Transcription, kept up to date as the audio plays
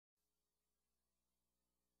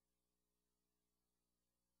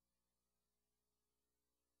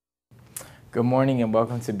Good morning and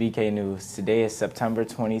welcome to BK News. Today is September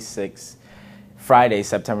 26th, Friday,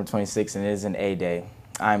 September 26th, and it is an A Day.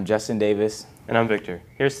 I'm Justin Davis. And I'm Victor.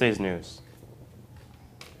 Here's today's news.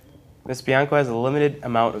 Ms. Bianco has a limited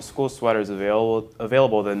amount of school sweaters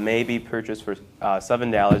available that may be purchased for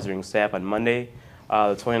 $7 during Sept on Monday,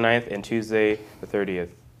 the 29th, and Tuesday, the 30th,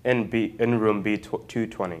 in room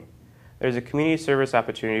B220. There's a community service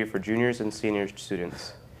opportunity for juniors and senior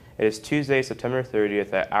students. It is Tuesday, September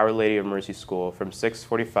 30th at Our Lady of Mercy School from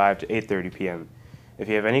 6:45 to 8:30 p.m. If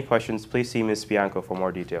you have any questions, please see Ms. Bianco for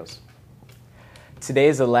more details. Today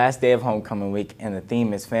is the last day of homecoming week, and the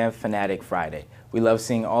theme is Fan Fanatic Friday. We love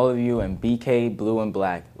seeing all of you in BK, blue, and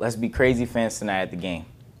black. Let's be crazy fans tonight at the game.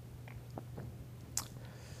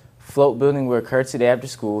 Float building will occur today after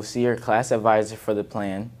school. See your class advisor for the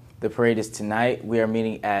plan. The parade is tonight. We are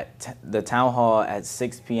meeting at the Town Hall at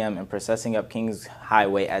 6 p.m. and processing up Kings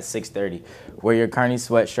Highway at 6:30. Wear your Carney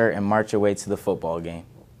sweatshirt and march your way to the football game.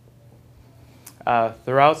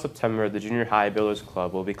 Throughout September, the Junior High Builders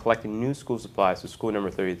Club will be collecting new school supplies for school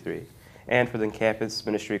number 33 and for the campus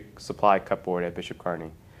ministry supply cupboard at Bishop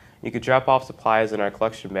Kearney. You could drop off supplies in our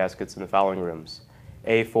collection baskets in the following rooms: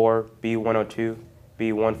 A4, B102,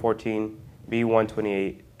 B114,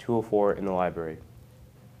 B128, 204 in the library.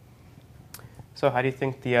 So how do you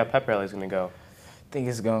think the pep rally is going to go? I think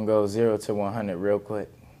it's going to go 0 to 100 real quick.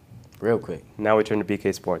 Real quick. Now we turn to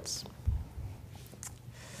BK Sports.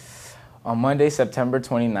 On Monday, September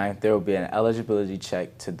 29th, there will be an eligibility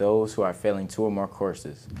check to those who are failing 2 or more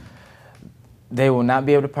courses. They will not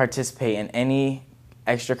be able to participate in any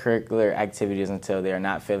extracurricular activities until they are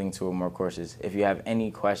not failing 2 or more courses. If you have any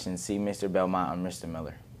questions, see Mr. Belmont or Mr.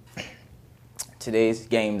 Miller. Today's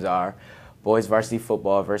games are boys varsity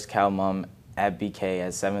football versus Calmum at BK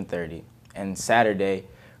at 7:30. And Saturday,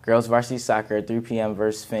 girls varsity soccer at 3 p.m.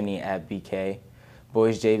 versus Finney at BK.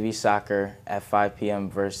 Boys JV soccer at 5 p.m.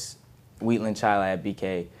 versus Wheatland Chila at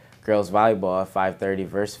BK. Girls volleyball at 5:30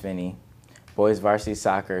 versus Finney. Boys varsity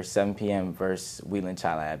soccer 7 p.m. versus Wheatland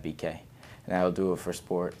Chila at BK. And that'll do it for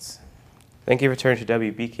sports. Thank you for turning to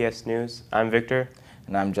WBKS News. I'm Victor.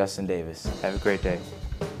 And I'm Justin Davis. Have a great day.